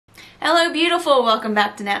Hello beautiful, welcome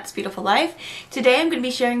back to Nat's Beautiful Life. Today I'm going to be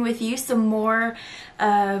sharing with you some more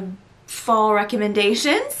fall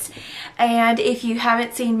recommendations, and if you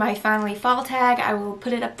haven't seen my Finally Fall tag, I will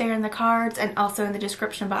put it up there in the cards and also in the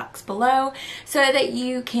description box below so that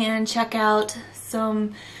you can check out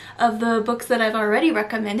some of the books that I've already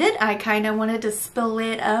recommended. I kind of wanted to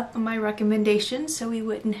split up my recommendations so we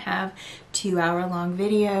wouldn't have 2-hour-long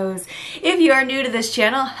videos. If you are new to this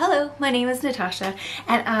channel, hello, my name is Natasha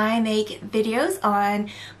and I make videos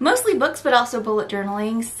on mostly books but also bullet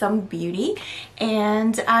journaling, some beauty,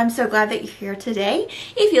 and I'm so glad that you're here today.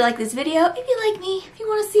 If you like this video, if you like me, if you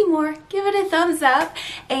want to see more, give it a thumbs up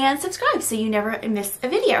and subscribe so you never miss a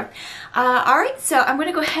video. Alright, so I'm going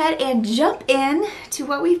to go ahead and jump in to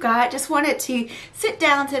what we've got. Just wanted to sit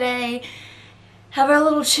down today, have a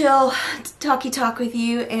little chill talky talk with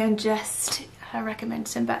you, and just recommend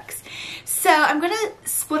some books. So I'm going to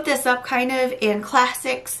split this up kind of in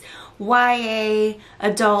classics, YA,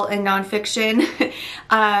 adult, and nonfiction.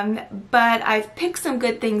 But I've picked some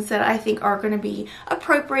good things that I think are going to be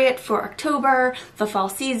appropriate for October, the fall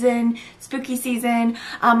season, spooky season.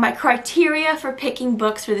 My criteria for picking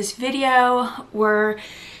books for this video were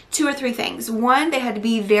 2 or 3 things. One, they had to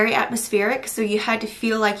be very atmospheric, so you had to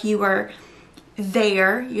feel like you were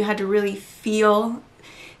there. You had to really feel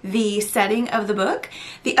the setting of the book.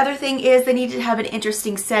 The other thing is they needed to have an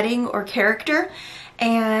interesting setting or character.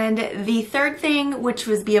 And the third thing, which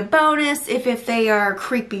would be a bonus, if they are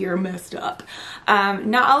creepy or messed up.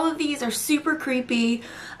 Not all of these are super creepy,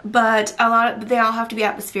 but they all have to be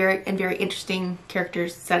atmospheric and very interesting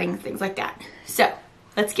characters, settings, things like that. So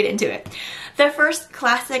let's get into it. The first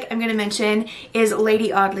classic I'm going to mention is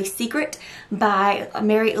Lady Audley's Secret by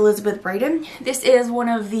Mary Elizabeth Braddon. This is one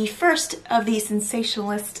of the first of the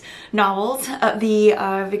sensationalist novels of the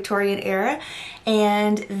Victorian era,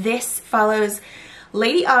 and this follows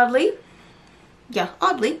Lady Audley,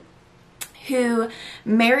 who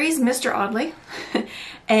marries Mr. Audley,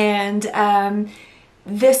 and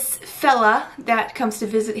this fella that comes to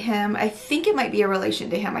visit him, I think it might be a relation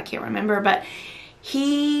to him, I can't remember, but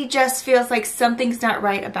he just feels like something's not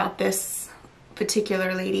right about this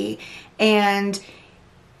particular lady, and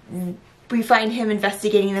we find him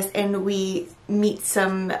investigating this, and we meet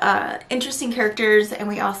some interesting characters, and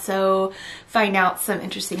we also find out some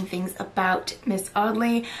interesting things about Miss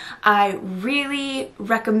Audley. I really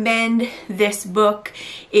recommend this book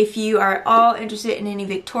if you are all interested in any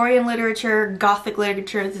Victorian literature, Gothic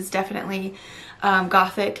literature. This is definitely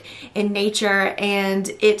Gothic in nature, and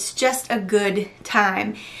it's just a good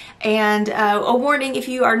time. And a warning, if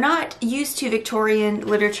you are not used to Victorian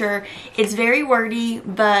literature, it's very wordy,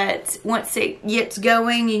 but once it gets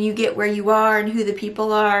going and you get where you are and who the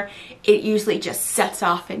people are, it usually just sets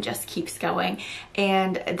off and just keeps going.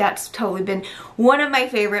 And that's totally been one of my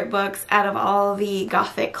favorite books out of all the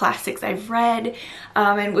Gothic classics I've read,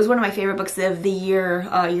 and was one of my favorite books of the year,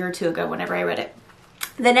 a year or two ago whenever I read it.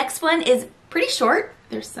 The next one is pretty short.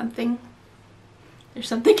 There's something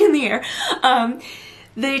in the air.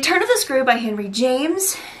 The Turn of the Screw by Henry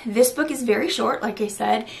James. This book is very short, like I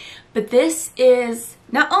said, but this is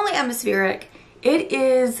not only atmospheric, it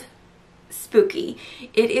is spooky.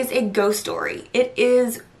 It is a ghost story. It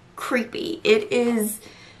is creepy. It is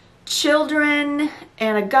children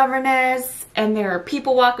and a governess, and there are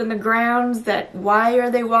people walking the grounds. Why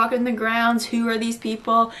are they walking the grounds? Who are these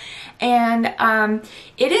people? And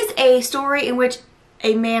it is a story in which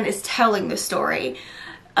a man is telling the story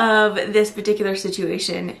of this particular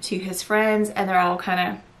situation to his friends, and they're all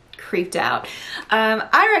kind of creeped out.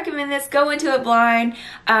 I recommend this. Go into it blind.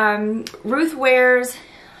 Ruth Ware's,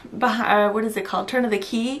 what is it called? Turn of the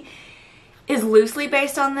Key is loosely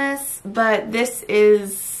based on this, but this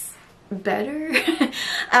is better.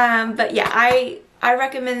 But yeah, I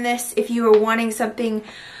recommend this if you are wanting something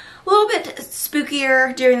a little bit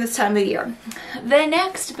spookier during this time of year. The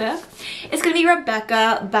next book is going to be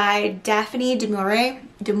Rebecca by Daphne du Maurier.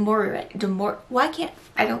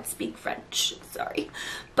 I don't speak French, sorry.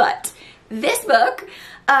 But this book,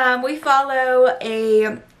 we follow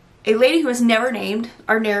a lady who is never named.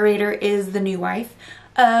 Our narrator is the new wife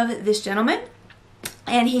of this gentleman,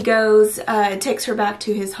 and he goes, takes her back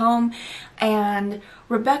to his home, and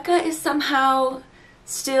Rebecca is somehow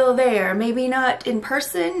still there. Maybe not in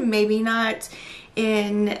person, maybe not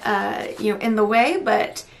in in the way,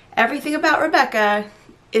 but everything about Rebecca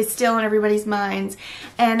is still in everybody's minds.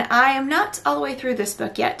 And I am not all the way through this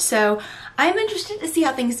book yet, so I'm interested to see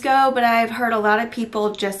how things go, but I've heard a lot of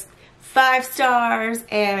people just 5 stars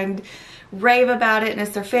and rave about it, and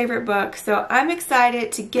it's their favorite book, so I'm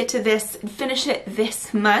excited to get to this and finish it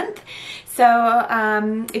this month.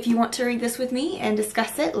 So if you want to read this with me and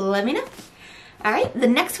discuss it, let me know. Alright, the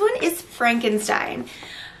next one is Frankenstein.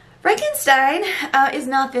 Frankenstein is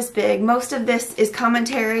not this big. Most of this is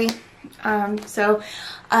commentary. So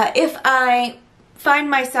if I find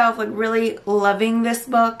myself like really loving this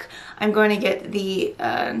book, I'm going to get the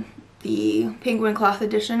penguin cloth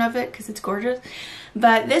edition of it because it's gorgeous.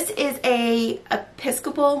 But this is a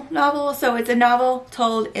Episcopal novel, so it's a novel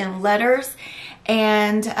told in letters,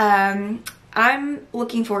 and I'm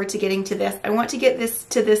looking forward to getting to this. I want to get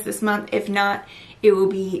this month. If not, it will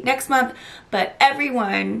be next month. But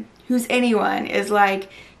everyone who's anyone is like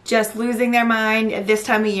just losing their mind at this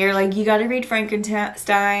time of year. Like, you got to read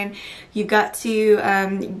Frankenstein. You got to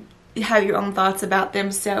have your own thoughts about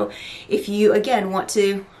them. So if you again want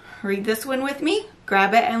to read this one with me,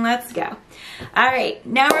 grab it and let's go. All right,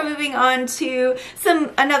 now we're moving on to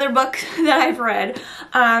another book that I've read.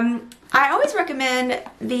 I always recommend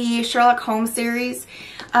the Sherlock Holmes series.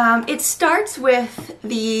 It starts with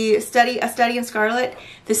A Study in Scarlet.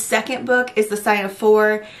 The second book is The Sign of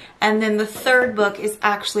Four, and then the third book is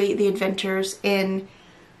actually The Adventures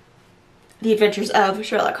of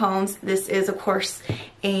Sherlock Holmes. This is, of course,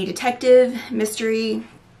 a detective mystery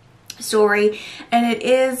story, and it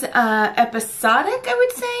is episodic, I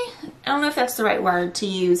would say. I don't know if that's the right word to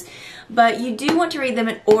use, but you do want to read them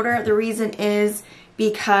in order. The reason is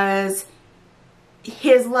because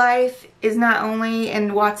his life is not only,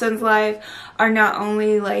 and Watson's life are not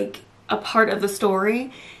only like a part of the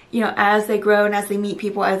story, you know, as they grow and as they meet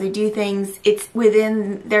people, as they do things, it's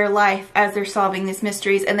within their life as they're solving these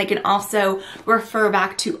mysteries, and they can also refer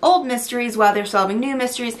back to old mysteries while they're solving new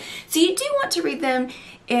mysteries. So you do want to read them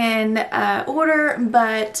in order,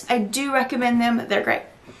 but I do recommend them. They're great.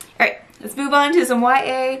 All right, let's move on to some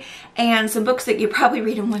YA and some books that you probably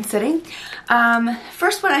read in one sitting.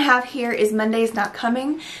 First one I have here is Monday's Not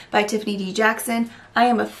Coming by Tiffany D. Jackson. I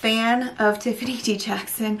am a fan of Tiffany D.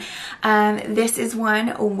 Jackson. This is one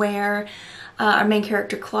where our main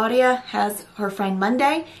character Claudia has her friend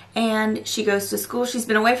Monday, and she goes to school. She's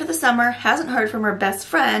been away for the summer, hasn't heard from her best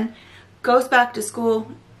friend, goes back to school,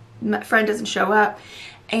 friend doesn't show up,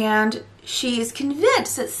 and she is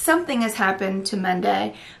convinced that something has happened to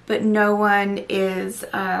Monday, but no one is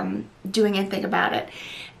doing anything about it.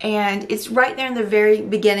 And it's right there in the very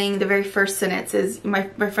beginning, the very first sentence is, my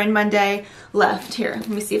friend Monday left. Here, let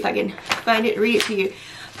me see if I can find it, read it to you.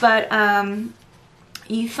 But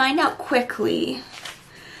you find out quickly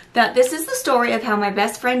that this is the story of how my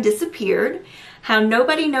best friend disappeared, how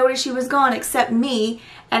nobody noticed she was gone except me,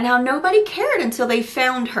 and how nobody cared until they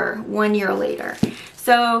found her 1 year later.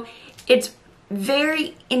 So it's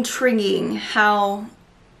very intriguing how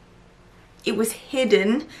it was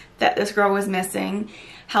hidden that this girl was missing,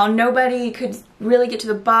 how nobody could really get to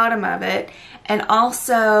the bottom of it, and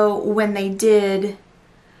also when they did,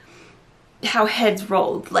 how heads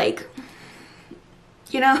rolled, like,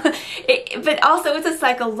 you know. But also it's a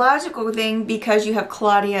psychological thing because you have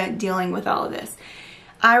Claudia dealing with all of this.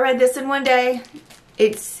 I read this in one day.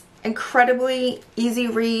 It's incredibly easy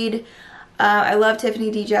read. I love Tiffany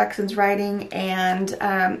D. Jackson's writing, and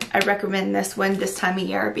I recommend this one this time of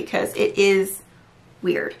year because it is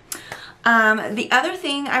weird. The other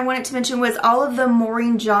thing I wanted to mention was all of the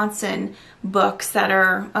Maureen Johnson books that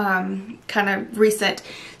are kind of recent.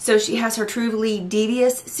 So she has her Truly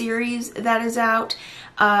Devious series that is out.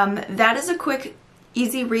 That is a quick,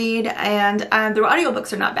 easy read, and the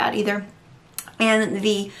audiobooks are not bad either. And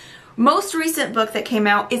the most recent book that came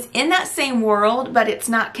out is in that same world, but it's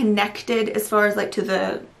not connected as far as like to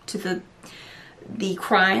the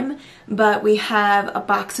crime. But we have A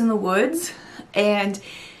Box in the Woods, and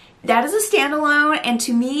that is a standalone, and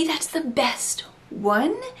to me that's the best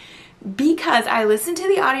one because I listened to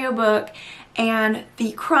the audiobook, and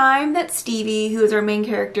the crime that Stevie, who is our main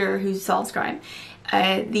character who solves crime,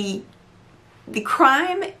 the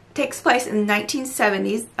crime takes place in the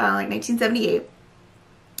 1970s, like 1978.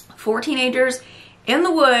 4 teenagers in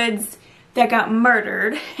the woods that got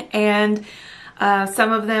murdered, and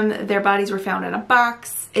some of them, their bodies were found in a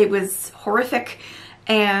box. It was horrific,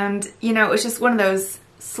 and you know, it was just one of those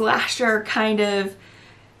slasher kind of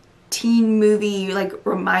teen movie like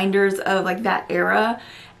reminders of like that era.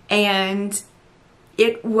 And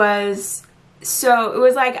it was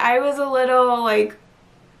like I was a little like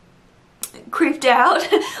creeped out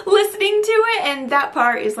listening to it, and that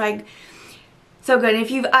part is like so good. And if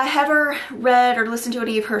you've ever read or listened to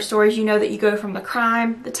any of her stories, you know that you go from the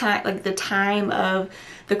crime, the time of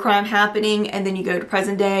the crime happening, and then you go to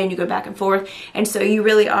present day and you go back and forth. And so you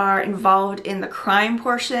really are involved in the crime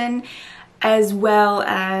portion as well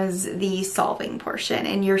as the solving portion.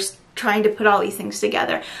 And you're trying to put all these things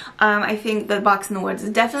together. I think The Box in the Woods is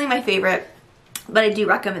definitely my favorite, but I do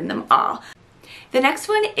recommend them all. The next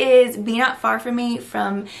one is Be Not Far From Me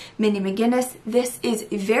from Mindy McGinnis. This is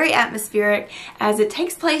very atmospheric as it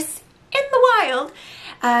takes place in the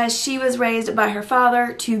wild. She was raised by her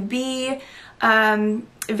father to be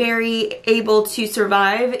very able to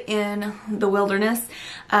survive in the wilderness.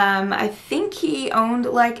 I think he owned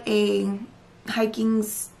like a hiking,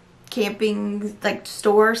 camping like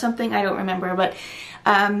store or something. I don't remember, but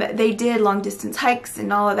they did long distance hikes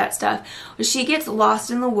and all of that stuff. She gets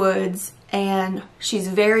lost in the woods and she's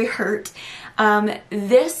very hurt.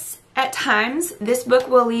 At times, this book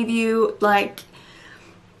will leave you like,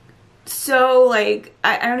 so like,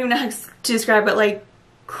 I don't even know how to describe it, like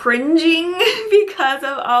cringing because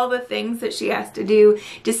of all the things that she has to do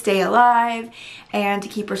to stay alive and to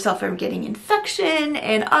keep herself from getting infection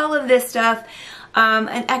and all of this stuff.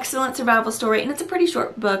 An excellent survival story, and it's a pretty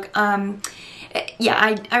short book.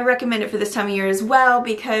 Yeah, I recommend it for this time of year as well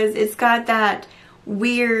because it's got that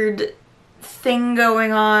weird thing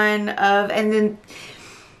going on and then,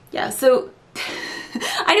 yeah, so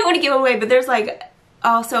I don't want to give away, but there's like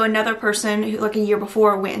also another person who like a year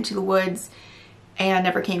before went into the woods and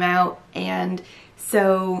never came out, and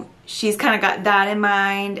so she's kind of got that in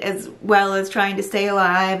mind as well as trying to stay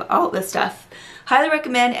alive, all this stuff. Highly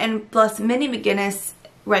recommend, and plus Mindy McGinnis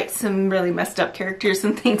writes some really messed up characters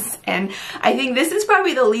and things, and I think this is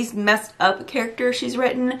probably the least messed up character she's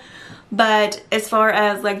written, but as far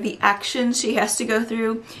as like the actions she has to go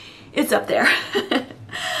through, it's up there.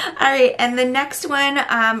 Alright, and the next one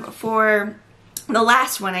for the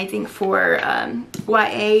last one, I think, for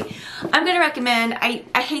YA, I'm going to recommend, I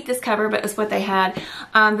hate this cover, but it's what they had,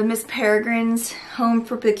 the Miss Peregrine's Home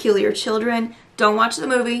for Peculiar Children. Don't watch the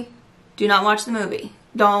movie. Do not watch the movie.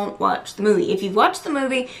 Don't watch the movie. If you've watched the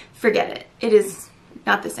movie, forget it. It is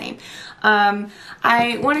not the same.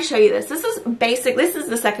 I want to show you this. This is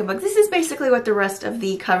the second book. This is basically what the rest of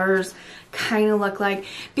the covers kind of look like,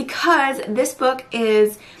 because this book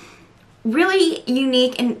is really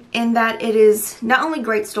unique in that it is not only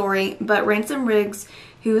great story, but Ransom Riggs,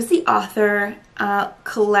 who is the author,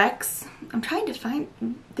 collects, I'm trying to find,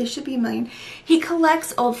 there should be a million, he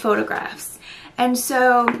collects old photographs, and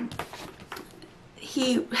so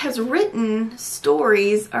he has written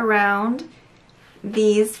stories around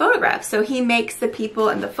these photographs. So he makes the people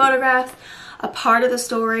in the photographs a part of the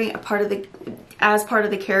story, as part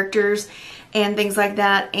of the characters and things like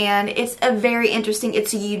that, and it's a very interesting,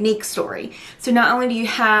 it's a unique story. So not only do you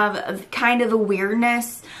have kind of the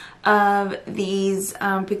weirdness of these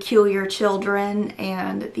peculiar children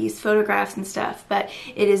and these photographs and stuff, but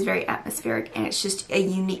it is very atmospheric and it's just a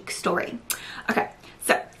unique story. Okay,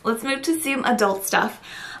 so let's move to some adult stuff.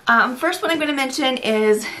 First one I'm going to mention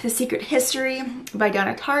is The Secret History by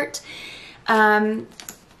Donna Tartt.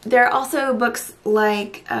 There are also books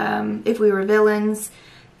like If We Were Villains,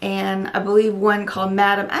 and I believe one called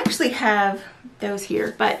Madam. I actually have those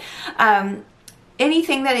here, but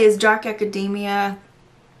anything that is dark academia,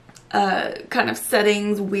 kind of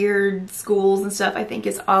settings, weird schools and stuff, I think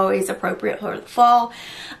is always appropriate for the fall.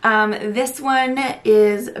 This one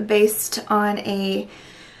is based on a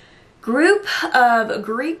group of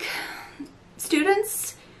Greek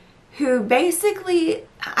students who basically,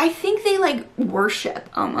 I think they like worship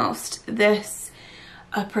almost this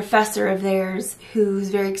professor of theirs who's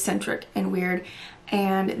very eccentric and weird.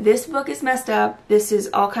 And this book is messed up. This is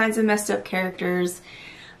all kinds of messed up characters.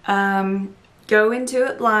 Go into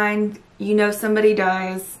it blind. You know somebody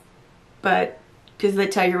dies, but because they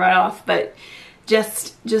tell you right off, but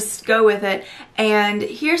just go with it. And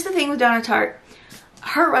here's the thing with Donna Tartt.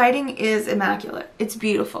 Her writing is immaculate. It's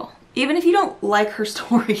beautiful. Even if you don't like her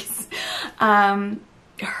stories,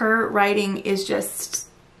 her writing is just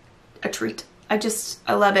a treat. I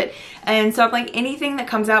love it. And so I'm like, anything that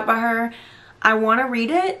comes out by her, I want to read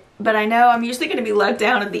it, but I know I'm usually going to be let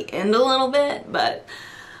down at the end a little bit, but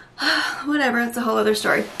whatever, it's a whole other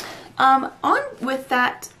story. On with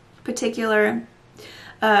that particular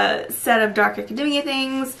set of dark academia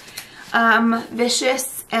things,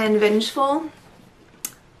 Vicious and Vengeful.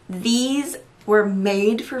 These were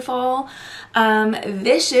made for fall.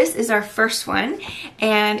 Vicious is our first one,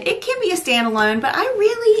 and it can be a standalone, but I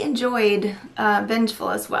really enjoyed Vengeful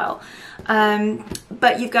as well.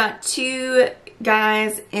 But you've got two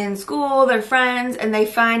guys in school, they're friends, and they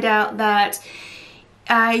find out that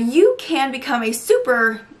you can become a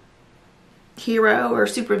super hero or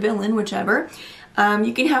super villain, whichever.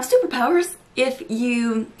 You can have superpowers if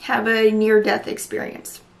you have a near-death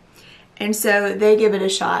experience. And so they give it a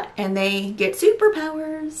shot and they get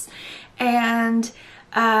superpowers, and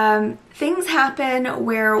things happen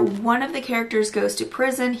where one of the characters goes to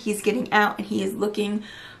prison. He's getting out and he is looking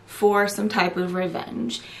for some type of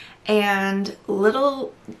revenge. And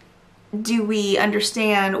little do we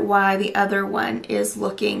understand why the other one is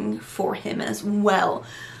looking for him as well,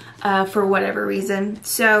 for whatever reason.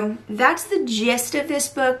 So that's the gist of this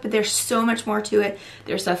book, but there's so much more to it.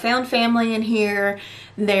 There's a found family in here.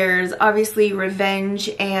 There's obviously revenge,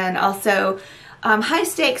 and also high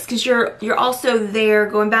stakes, because you're also there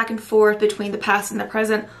going back and forth between the past and the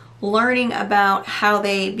present, learning about how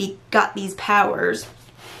they got these powers.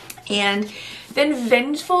 And then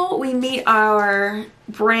Vengeful, we meet our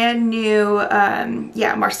brand new,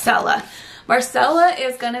 Marcella. Marcella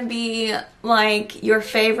is gonna be like your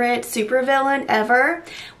favorite supervillain ever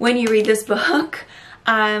when you read this book.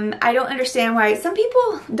 I don't understand why some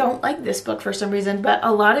people don't like this book for some reason, but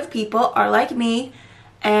a lot of people are like me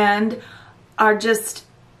and are just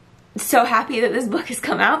so happy that this book has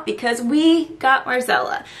come out because we got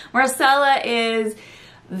Marcella. Marcella is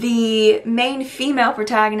the main female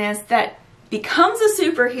protagonist that becomes a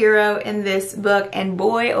superhero in this book, and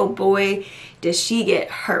boy, oh boy, does she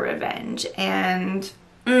get her revenge. And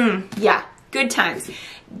yeah, good times.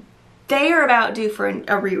 They are about due for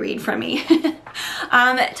a reread from me.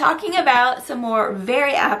 Talking about some more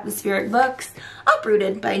very atmospheric books,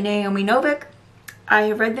 Uprooted by Naomi Novik. I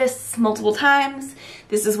have read this multiple times.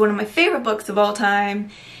 This is one of my favorite books of all time.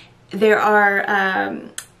 There are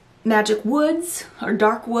magic woods, or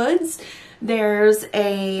dark woods. There's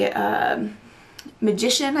a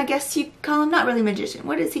magician, I guess you call him. Not really magician.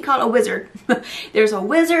 What is he called? A wizard. There's a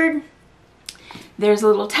wizard. There's a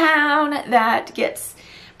little town that gets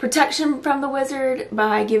protection from the wizard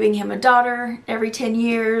by giving him a daughter every 10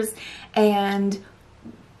 years. And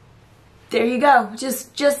there you go.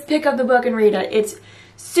 Just pick up the book and read it. It's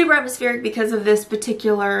super atmospheric because of this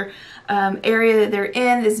particular area that they're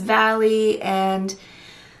in, this valley, and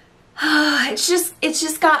it's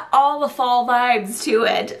just got all the fall vibes to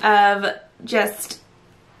it of just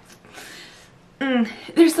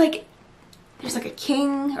there's like a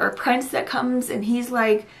king or a prince that comes and he's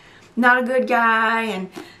like not a good guy, and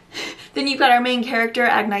then you've got our main character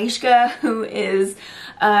Agnieszka, who is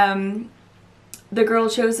the girl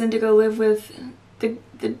chosen to go live with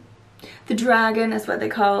the dragon. That's what they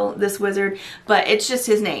call this wizard, but it's just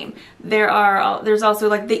his name. There's also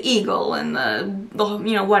like the eagle and the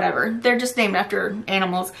you know, whatever. They're just named after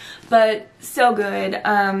animals, but so good.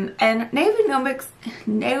 And Naomi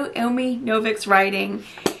Novik's writing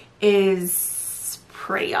is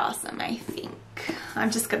pretty awesome, I think. I'm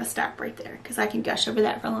just gonna stop right there because I can gush over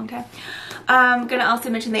that for a long time. I'm gonna also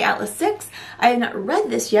mention the Atlas 6. I have not read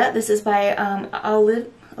this yet. This is by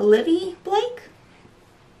Olivie Blake.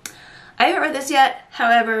 I haven't read this yet,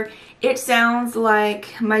 however, it sounds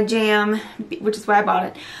like my jam, which is why I bought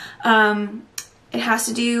it. It has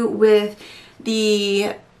to do with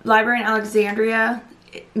the library in Alexandria.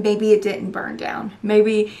 Maybe it didn't burn down.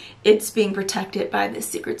 Maybe it's being protected by this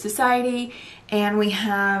secret society, and we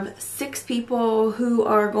have 6 people who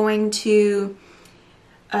are going to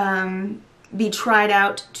be tried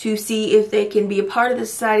out to see if they can be a part of the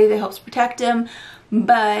society that helps protect them.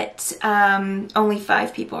 But only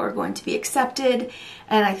 5 people are going to be accepted,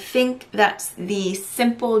 and I think that's the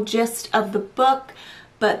simple gist of the book,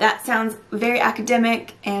 but that sounds very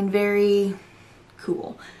academic and very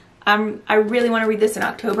cool. I really want to read this in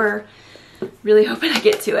October. Really hoping I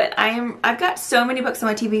get to it. I've got so many books on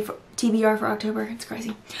my TBR for October. It's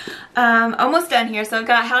crazy. Almost done here. So I've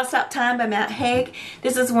got How to Stop Time by Matt Haig.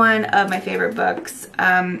 This is one of my favorite books.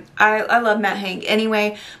 I love Matt Haig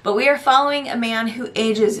anyway, but we are following a man who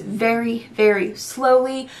ages very, very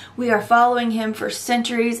slowly. We are following him for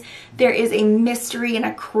centuries. There is a mystery and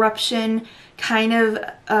a corruption kind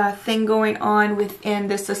of thing going on within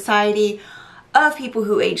the society of people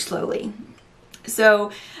who age slowly.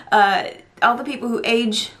 So all the people who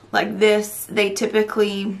age like this, they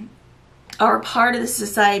typically are a part of the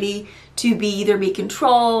society to either be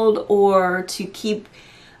controlled or to keep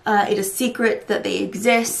it a secret that they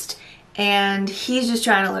exist, and he's just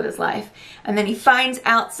trying to live his life. And then he finds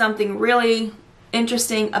out something really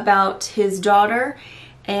interesting about his daughter,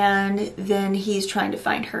 and then he's trying to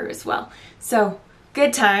find her as well. So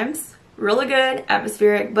good times, really good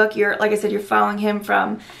atmospheric book. Like I said, you're following him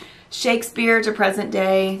from Shakespeare to present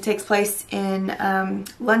day. It takes place in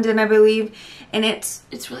London, I believe, and it's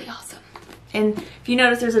really awesome. And if you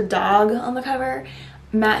notice, there's a dog on the cover.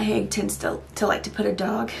 Matt Haig tends to like to put a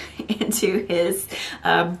dog into his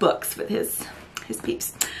books with his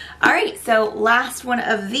peeps. All right, so last one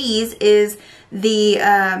of these is the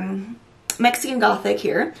Mexican Gothic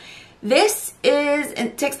here.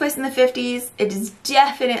 It takes place in the 50s. It is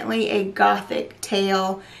definitely a Gothic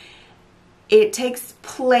tale. It takes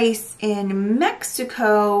place in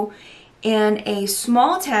Mexico in a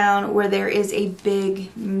small town where there is a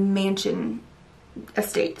big mansion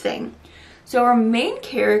estate thing. So our main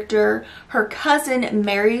character, her cousin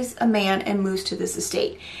marries a man and moves to this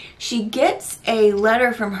estate. She gets a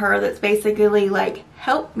letter from her that's basically like,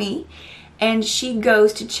 help me, and she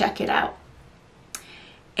goes to check it out.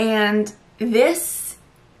 And this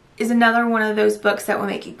is another one of those books that will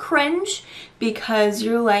make you cringe because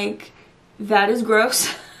you're like, that is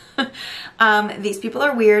gross. These people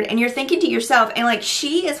are weird, and you're thinking to yourself, and like,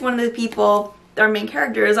 she is one of the people, our main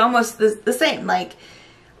character is almost the same, like,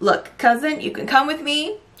 look, cousin, you can come with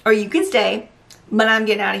me or you can stay, but I'm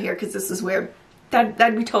getting out of here because this is weird.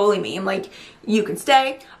 That'd be totally me. I'm like, you can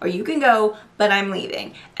stay or you can go, but I'm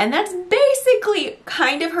leaving. And that's basically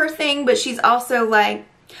kind of her thing, but she's also like,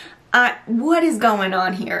 what is going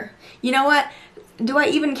on here? You know what? Do I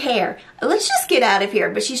even care? Let's just get out of here.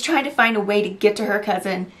 But she's trying to find a way to get to her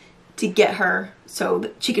cousin, to get her so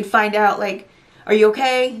that she can find out, like, are you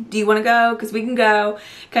okay? Do you want to go? Because we can go,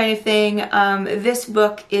 kind of thing. This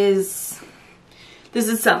book is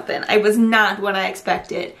something. It was not what I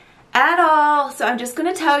expected at all. So I'm just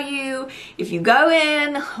going to tell you, if you go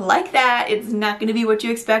in like that, it's not going to be what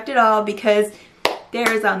you expect at all, because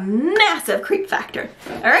there is a massive creep factor.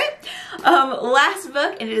 Alright? Last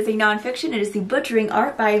book, and it is a nonfiction. It is The Butchering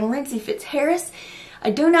Art by Lindsey Fitzharris. I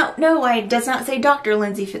do not know why it does not say Dr.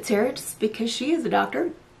 Lindsey Fitzharris, because she is a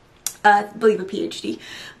doctor. I believe a PhD.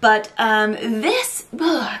 But this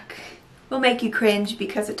book will make you cringe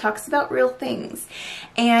because it talks about real things.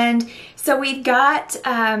 And so we've got,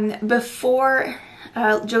 before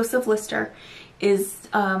Joseph Lister is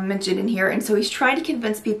mentioned in here, and so he's trying to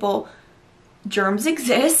convince people germs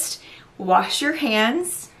exist, wash your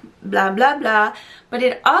hands, blah, blah, blah. But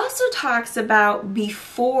it also talks about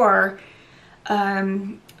before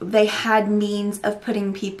they had means of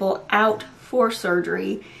putting people out for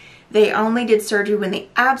surgery. They only did surgery when they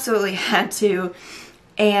absolutely had to,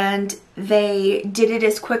 and they did it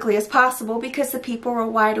as quickly as possible because the people were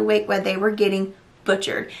wide awake when they were getting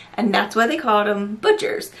butchered, and that's why they called them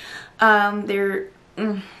butchers. Yeah.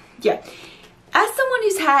 As someone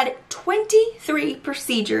who's had 23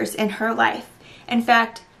 procedures in her life, in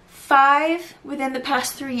fact, 5 within the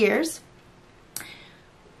past 3 years,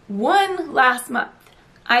 1 last month,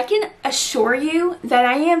 I can assure you that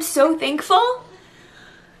I am so thankful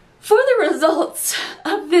for the results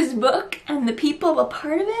of this book and the people a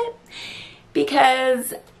part of it,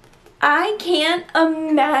 because I can't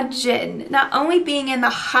imagine not only being in the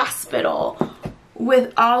hospital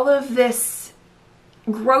with all of this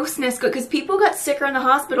grossness, because people got sicker in the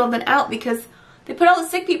hospital than out because they put all the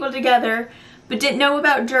sick people together but didn't know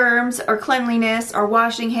about germs or cleanliness or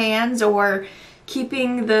washing hands or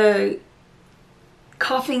keeping the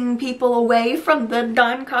coughing people away from the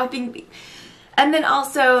non-coughing people. And then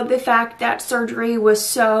also the fact that surgery was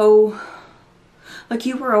so, like,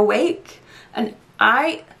 you were awake. And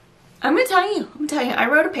I'm gonna tell you, I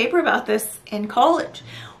wrote a paper about this in college.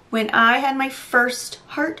 When I had my first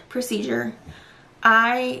heart procedure,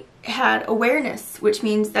 I had awareness, which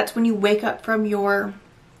means that's when you wake up from your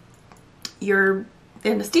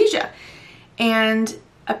anesthesia. And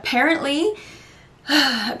apparently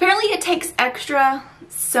it takes extra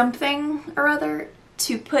something or other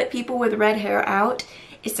to put people with red hair out.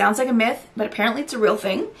 It sounds like a myth, but apparently it's a real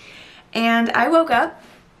thing. And I woke up,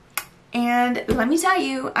 and let me tell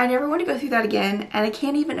you, I never want to go through that again, and I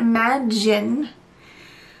can't even imagine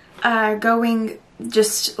going,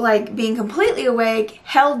 just like being completely awake,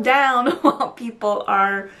 held down while people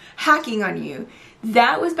are hacking on you.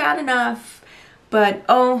 That was bad enough, but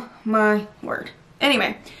oh my word.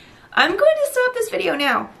 Anyway, I'm going to stop this video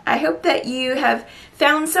now. I hope that you have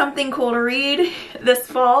found something cool to read this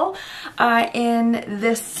fall in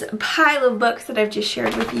this pile of books that I've just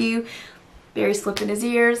shared with you. Barry slipped in his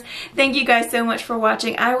ears. Thank you guys so much for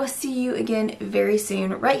watching. I will see you again very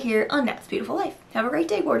soon right here on Nat's Beautiful Life. Have a great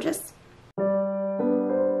day, gorgeous.